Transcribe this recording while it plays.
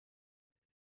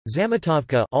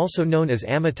Žametovka, also known as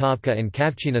Amatovka and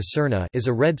Kavčina Crna, is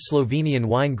a red Slovenian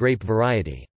wine grape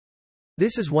variety.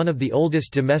 This is one of the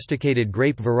oldest domesticated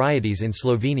grape varieties in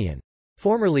Slovenian.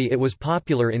 Formerly it was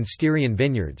popular in Styrian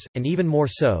vineyards, and even more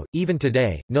so, even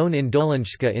today, known in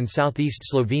Dolenjska in southeast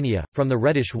Slovenia, from the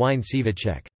reddish wine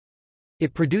Sivaček.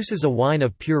 It produces a wine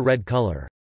of pure red color.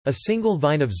 A single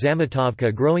vine of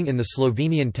Žametovka growing in the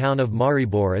Slovenian town of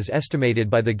Maribor is estimated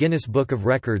by the Guinness Book of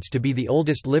Records to be the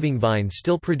oldest living vine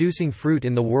still producing fruit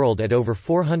in the world at over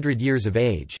 400 years of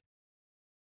age.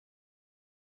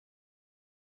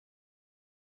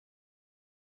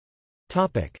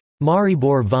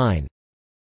 Maribor vine.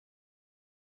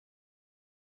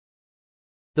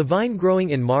 The vine growing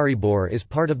in Maribor is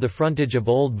part of the frontage of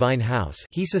Old Vine House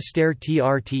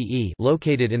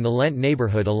located in the Lent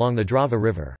neighborhood along the Drava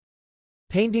River.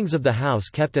 Paintings of the house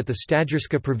kept at the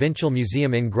Stadjerska Provincial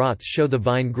Museum in Graz show the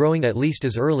vine growing at least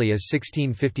as early as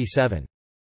 1657.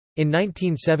 In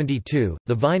 1972,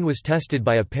 the vine was tested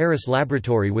by a Paris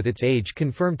laboratory with its age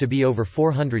confirmed to be over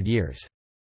 400 years.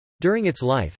 During its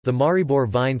life, the Maribor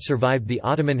vine survived the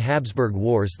Ottoman-Habsburg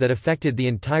Wars that affected the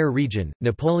entire region,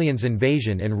 Napoleon's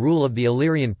invasion and rule of the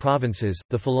Illyrian provinces,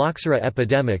 the phylloxera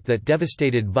epidemic that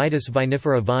devastated Vitis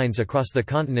vinifera vines across the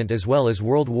continent, as well as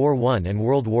World War I and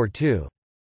World War II.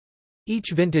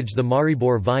 Each vintage the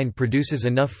Maribor vine produces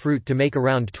enough fruit to make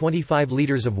around 25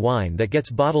 liters of wine that gets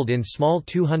bottled in small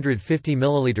 250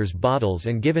 ml bottles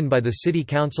and given by the City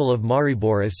Council of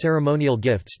Maribor as ceremonial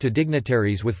gifts to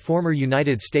dignitaries, with former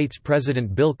United States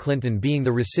President Bill Clinton being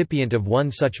the recipient of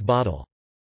one such bottle.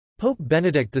 Pope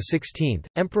Benedict XVI,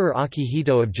 Emperor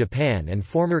Akihito of Japan and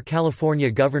former California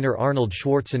Governor Arnold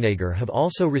Schwarzenegger have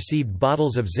also received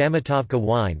bottles of Žametovka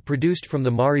wine produced from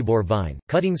the Maribor vine.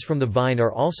 Cuttings from the vine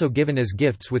are also given as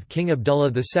gifts, with King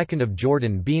Abdullah II of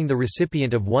Jordan being the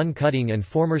recipient of one cutting and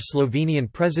former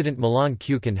Slovenian President Milan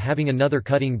Kukan having another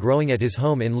cutting growing at his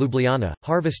home in Ljubljana.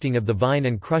 Harvesting of the vine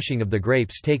and crushing of the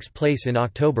grapes takes place in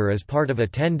October as part of a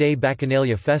 10-day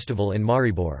Bacchanalia festival in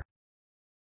Maribor.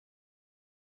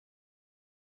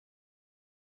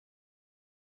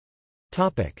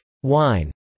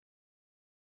 Wine.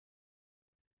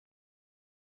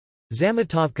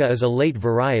 Žametovka is a late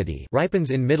variety,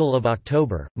 ripens in middle of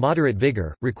October, moderate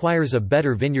vigor, requires a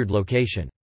better vineyard location.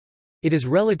 It is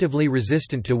relatively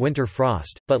resistant to winter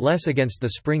frost, but less against the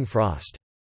spring frost.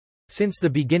 Since the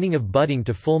beginning of budding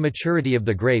to full maturity of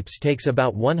the grapes takes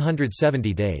about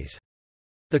 170 days.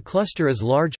 The cluster is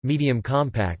large, medium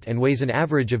compact and weighs an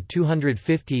average of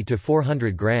 250 to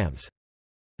 400 grams.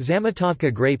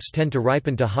 Žametovka grapes tend to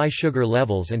ripen to high sugar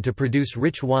levels and to produce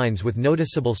rich wines with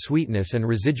noticeable sweetness and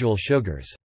residual sugars.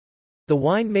 The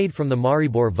wine made from the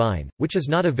Maribor vine, which is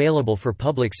not available for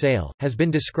public sale, has been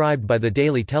described by the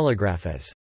Daily Telegraph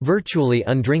as virtually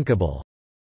undrinkable.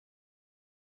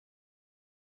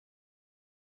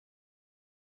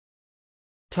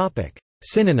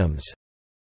 Synonyms.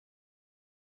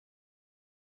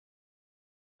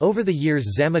 Over the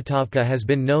years, Žametovka has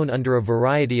been known under a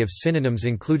variety of synonyms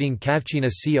including Kavčina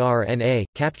Crna,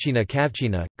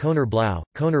 Kavčina, Konar Blau,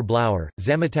 Konar Blauer,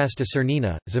 Žametasta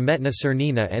Crnina, Zametna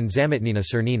Crnina and Zametnina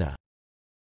Crnina.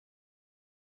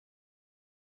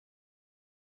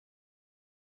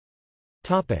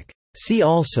 See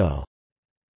also: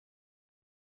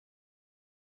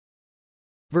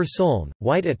 Versoln,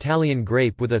 white Italian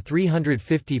grape with a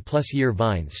 350-plus year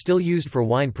vine still used for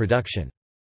wine production.